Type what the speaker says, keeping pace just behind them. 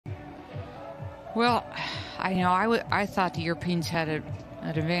Well, I thought the Europeans had an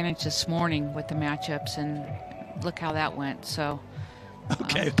advantage this morning with the matchups, and look how that went. So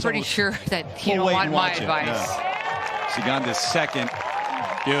okay, I'm pretty sure that you don't want my advice. Yeah. Seganda's second.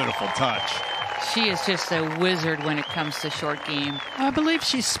 Beautiful touch. She is just a wizard when it comes to short game. I believe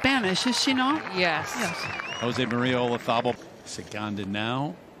she's Spanish, is she not? Yes. Jose Maria Olazabal. Seganda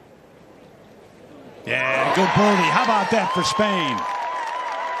now. Yeah, good birdie. How about that for Spain?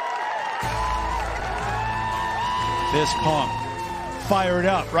 Fist pump. Fired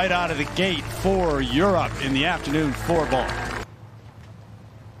up right out of the gate for Europe in the afternoon 4-ball.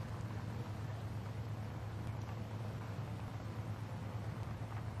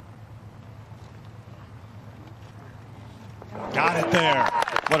 Got it there.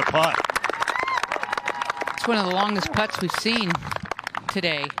 What a putt. It's one of the longest putts we've seen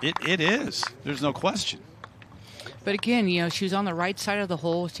today. It is. There's no question. But again, she was on the right side of the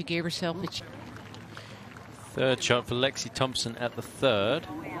hole. She gave herself a chance. Third shot for Lexi Thompson at the third.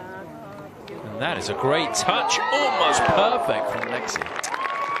 And that is a great touch. Almost perfect from Lexi.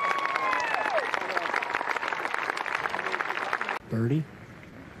 Birdie.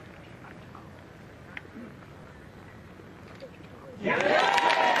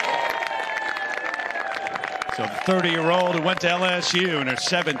 So the 30-year-old who went to LSU in her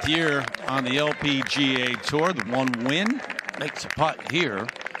 7th year on the LPGA Tour, the one win, makes a putt here.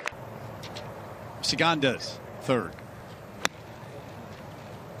 Seganda's third.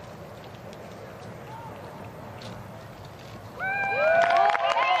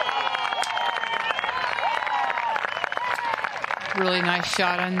 Really nice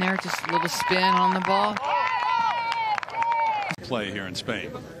shot on there, just a little spin on the ball. Play here in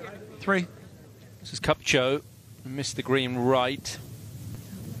Spain. 3. This is Cupcho. Missed the green right.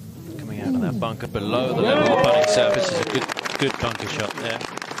 Coming out of that bunker below the level of the putting surface is a good bunker shot there.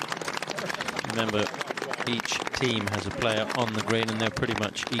 Remember, each team has a player on the green and they're pretty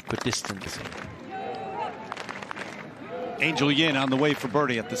much equidistant. Angel Yin on the way for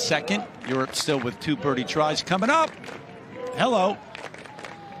birdie at the second. Europe still with 2 birdie tries coming up. Hello.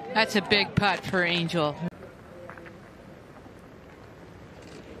 That's a big putt for Angel.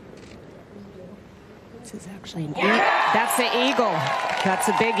 This is actually an that's the eagle. That's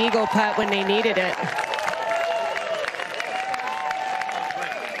a big eagle putt when they needed it.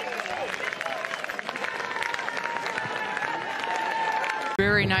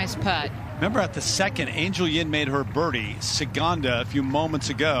 Very nice putt. Remember at the second, Angel Yin made her birdie. Seganda a few moments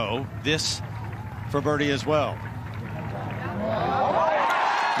ago. This for birdie as well.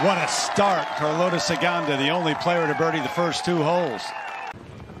 What a start. Carlota Seganda, the only player to birdie the first 2 holes.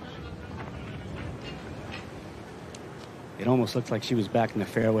 It almost looked like she was back in the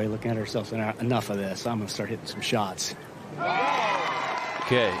fairway looking at herself saying, enough of this. I'm going to start hitting some shots.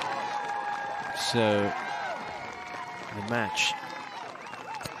 Okay. So the match.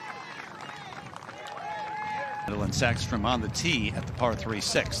 Madeline Sackstrom on the tee at the par 3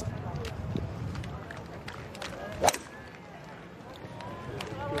 6th.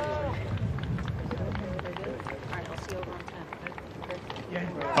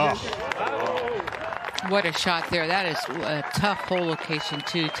 Oh. What a shot there. That is a tough hole location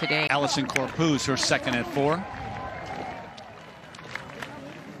too today. Allison Corpuz, her second at 4.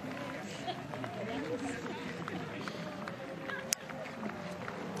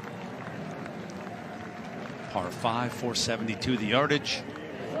 Par 5, 472 the yardage.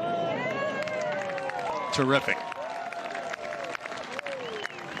 Terrific.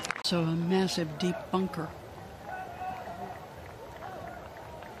 So a massive deep bunker.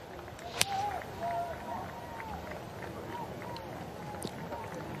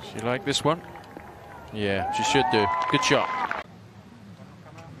 She like this one? Yeah, she should do. Good shot.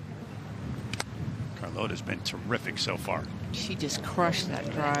 Carlota's been terrific so far. She just crushed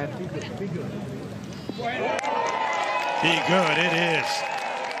that drive. Be good, it is.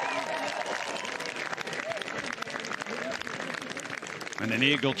 And an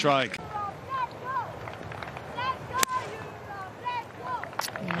eagle try.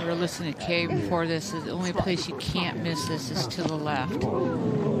 We were listening to Kay before this. The only place you can't miss this is to the left.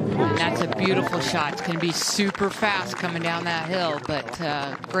 And that's a beautiful shot. It's going to be super fast coming down that hill, but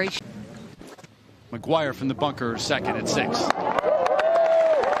great. McGuire from the bunker, second at 6.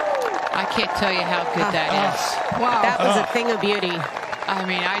 I can't tell you how good that is. Wow. That was a thing of beauty. I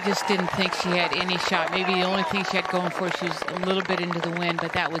mean, I just didn't think she had any shot. Maybe the only thing she had going for her, she was a little bit into the wind,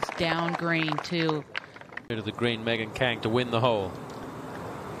 but that was down green, too. To the green, Megan Kang to win the hole.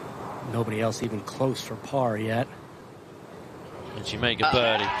 Nobody else even close for par yet. And she make a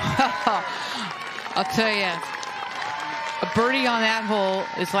birdie. I'll tell you, A birdie on that hole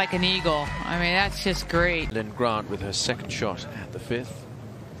is like an eagle. I mean, that's just great. Lynn Grant with her second shot at the 5th.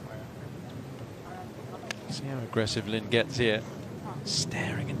 See how aggressive Lynn gets here.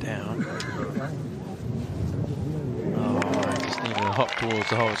 Staring it down. Oh, I just needed a hop towards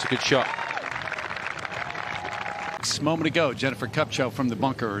the hole. It's a good shot. A moment ago, Jennifer Kupcho from the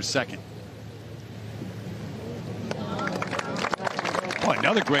bunker, her second. Oh,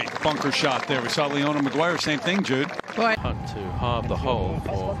 another great bunker shot there. We saw Leona Maguire, same thing, Jude. Boy. Hunt to halve the hole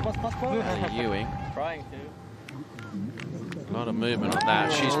for Ewing. A lot of movement on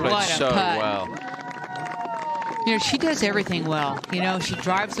that. She's played so well. You know, she does everything well. You know, she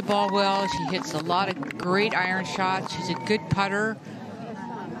drives the ball well. She hits a lot of great iron shots. She's a good putter.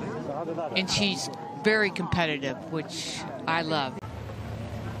 And she's very competitive, which I love.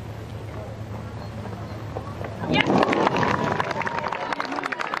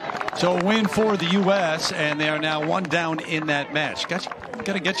 So a win for the U.S., and they are now one down in that match. Got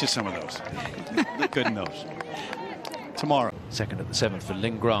to get you some of those. Look good in those. Tomorrow. Second at the 7th for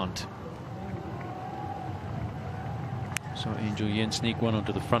Lynn Grant. So Angel Yin sneak one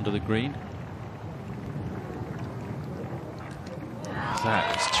onto the front of the green.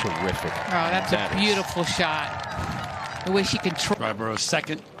 That is terrific. Oh, that's a beautiful shot. The way she controls. Dryborough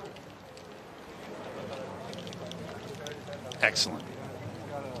second. Excellent.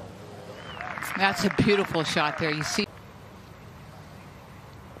 That's a beautiful shot there. You see.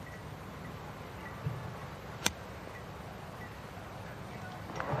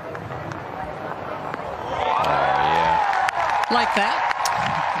 Like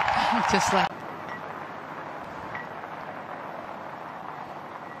that. Just like.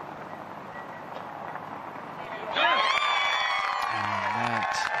 And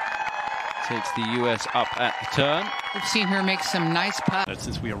that takes the U.S. up at the turn. We've seen her make some nice putts.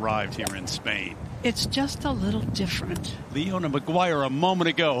 Since we arrived here in Spain. It's just a little different. Leona Maguire a moment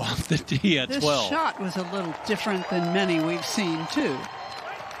ago off the tee at 12. This shot was a little different than many we've seen, too.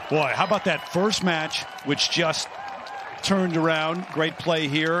 Boy, how about that first match, which just turned around. Great play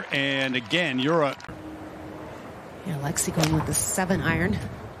here. And again, you're a... Yeah, Lexi going with the 7-iron.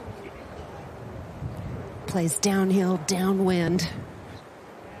 Plays downhill, downwind.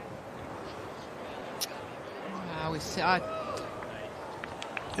 We saw.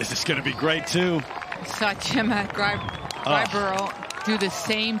 This is going to be great, too. We saw Gemma Dryborough do the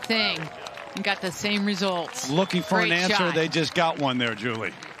same thing and got the same results. Looking for Great an answer. shot. They just got one there,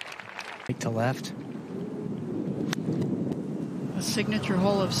 Julie. Right to left. A signature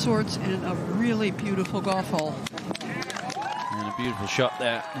hole of sorts and a really beautiful golf hole. And a beautiful shot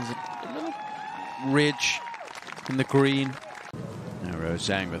there. There's a little ridge in the green. Now Rose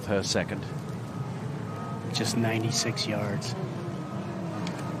Zhang with her second. Just 96 yards.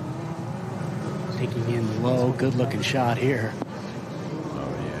 Taking in low, good-looking shot here.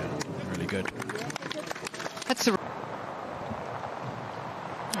 Oh, yeah. Really good. That's a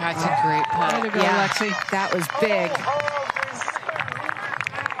great putt. Way to go, Yeah, Lexi. that was big.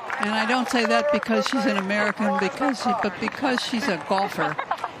 And I don't say that because she's an American, but because she's a golfer.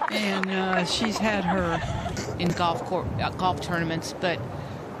 And she's had her in golf tournaments, but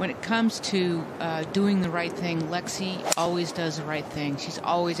when it comes to doing the right thing, Lexi always does the right thing. She's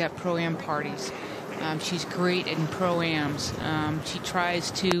always at pro-am parties. She's great in pro-ams. She tries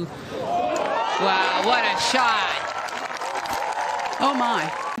to... Wow, what a shot! oh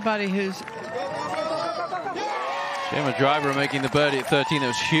my, somebody who's Gemma Dryborough making the birdie at 13. That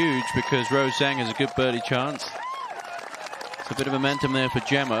was huge because Rose Zhang has a good birdie chance. It's a bit of momentum there for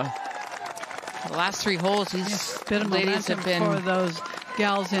Gemma. The last 3 holes, these bit of ladies momentum have been... for those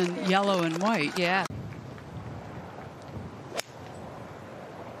gals in yellow and white. Yeah.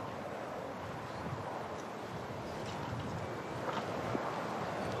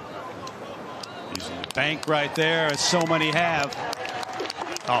 Using the bank right there, as so many have.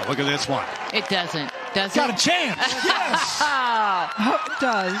 Oh, look at this one. It doesn't. Does Got it? a chance. Yes. Oh, it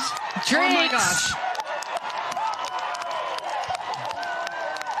does. Drinks. Oh my gosh.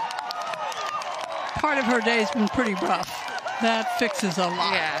 Part of her day's been pretty rough. That fixes a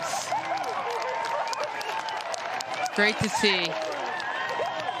lot. Yes. Great to see.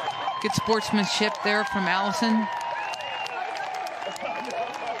 Good sportsmanship there from Allison.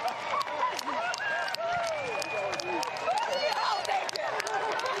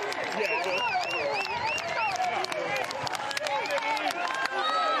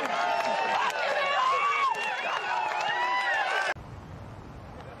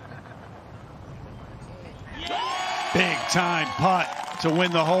 Big time putt to win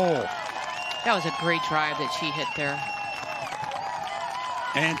the hole. That was a great drive that she hit there.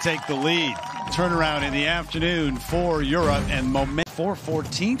 And take the lead. Turnaround in the afternoon for Europe, and moment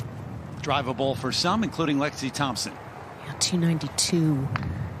 414. Drivable for some, including Lexi Thompson. Yeah, 292.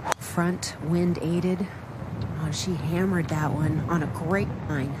 Front wind aided. Oh, she hammered that one on a great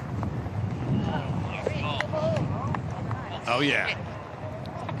line. Oh, yeah.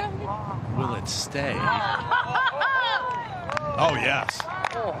 Will it stay? Oh, yes.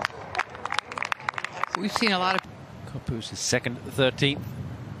 We've seen a lot of... Kopus is second at the 13th.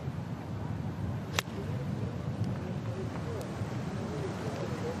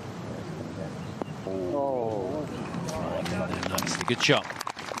 Nicely, good shot.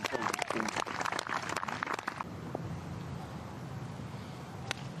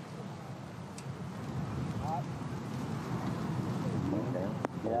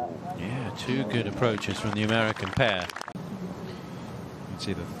 Yeah, two good approaches from the American pair. You can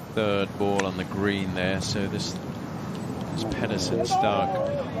see the third ball on the green there, so this is Pedersen Stark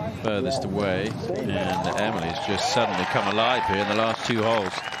furthest away, and Emily's just suddenly come alive here in the last two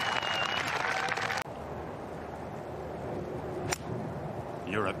holes.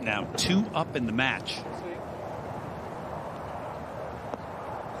 Europe now 2 up in the match.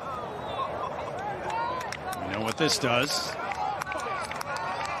 We know what this does.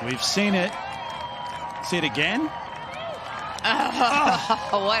 We've seen it. See it again?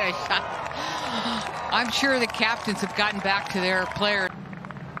 Oh, what a shot. I'm sure the captains have gotten back to their player.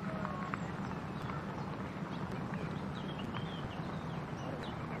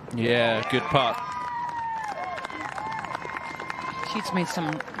 Yeah, good putt. She's made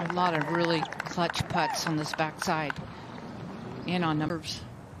a lot of really clutch putts on this backside and on numbers.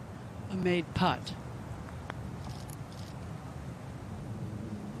 A made putt.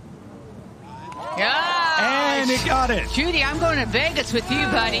 Yeah, And it got it. Judy, I'm going to Vegas with you,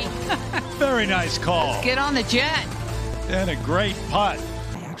 buddy. Very nice call. Get on the jet. And a great putt.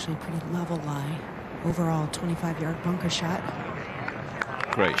 Actually, pretty level lie. Overall, 25-yard bunker shot.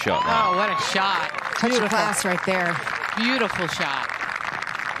 Great shot there. Oh, what a shot. Touch of class right there. Beautiful shot.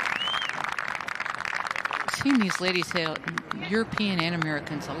 I've seen these ladies hit, European and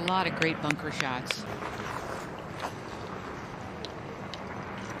Americans, a lot of great bunker shots.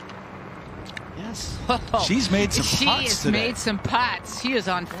 Yes. Whoa. She's made some She putts has today. made some putts. She is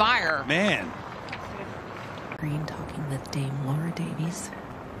on fire. Man. Green talking with Dame Laura Davies,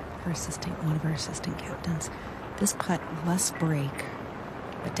 one of her assistant captains. This putt, less break,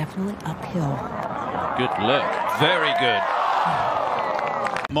 but definitely uphill. Good look. Very good.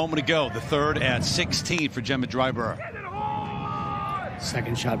 A moment ago, the third at 16 for Gemma Dryburgh.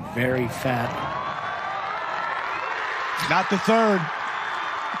 Second shot, very fat. Not the third.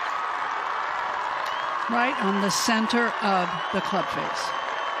 Right on the center of the club face.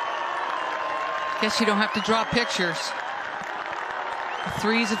 Guess you don't have to draw pictures. A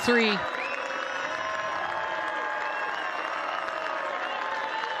three's a three.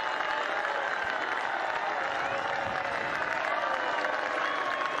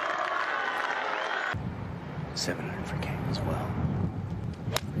 .700 for Kang as well.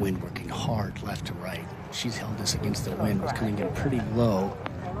 Wind working hard left to right. She's held this against the wind. Was coming in pretty low.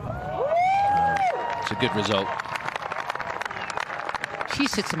 It's a good result.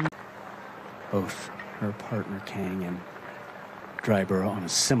 She's hit some. Both her partner Kang and Dryburgh on a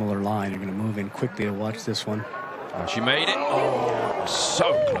similar line are going to move in quickly to watch this one. Oh, she made it. Oh,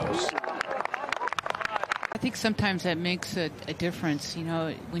 so close. I think sometimes that makes a difference, you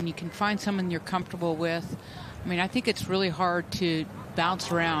know, when you can find someone you're comfortable with. I mean, I think it's really hard to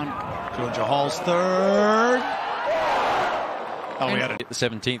bounce around. Georgia Hall's third. Oh, we got it. The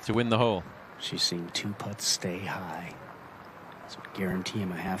 17th to win the hole. She's seen 2 putts stay high. So guarantee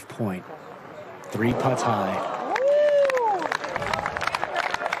him a half point. 3 putts high.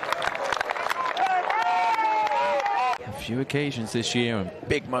 A few occasions this year and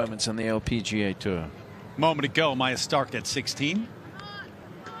big moments on the LPGA Tour. Moment ago, Maya Stark at 16.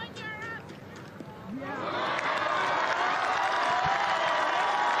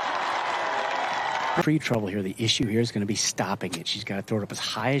 Free trouble here. The issue here is going to be stopping it. She's got to throw it up as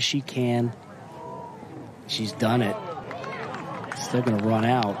high as she can. She's done it. Still going to run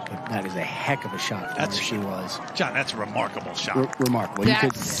out, but that is a heck of a shot from where she was. John, that's a remarkable shot. Remarkable.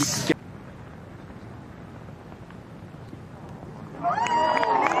 That's... You could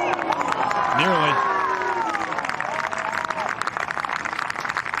Nearly.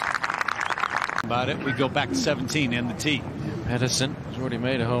 About it, we go back to 17 and the tee. Pedersen has already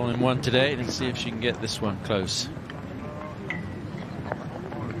made a hole in one today. Let's see if she can get this one close.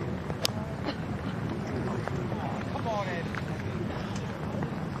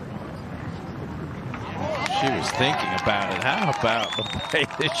 She was thinking about it. How about the way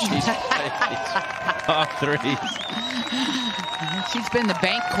that she's played these par threes? She's been the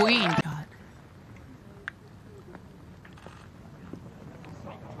bank queen.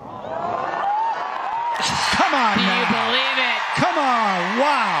 Come on, Do you now. believe it? Come on,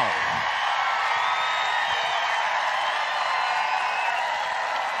 wow.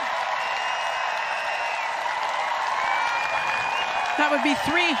 That would be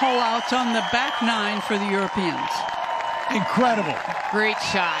 3 hole outs on the back 9 for the Europeans. Incredible. Great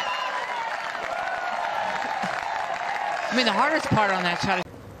shot. I mean, the hardest part on that shot is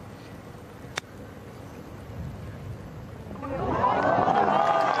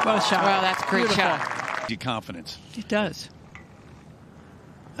Well shot. well, that's a great Beautiful. shot. Your confidence. It does.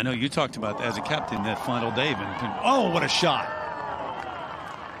 I know you talked about that as a captain that final day. Oh, what a shot.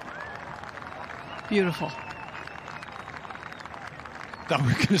 Beautiful. Thought we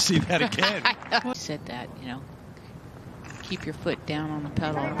were going to see that again. I said that, you know. Keep your foot down on the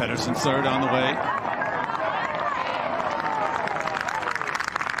pedal. Pedersen's third on the way.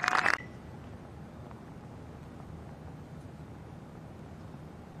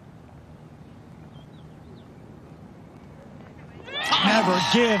 Never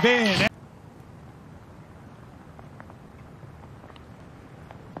give in.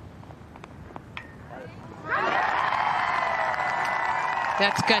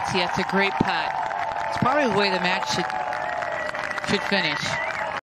 That's gutsy. That's a great putt. It's probably the way the match should finish.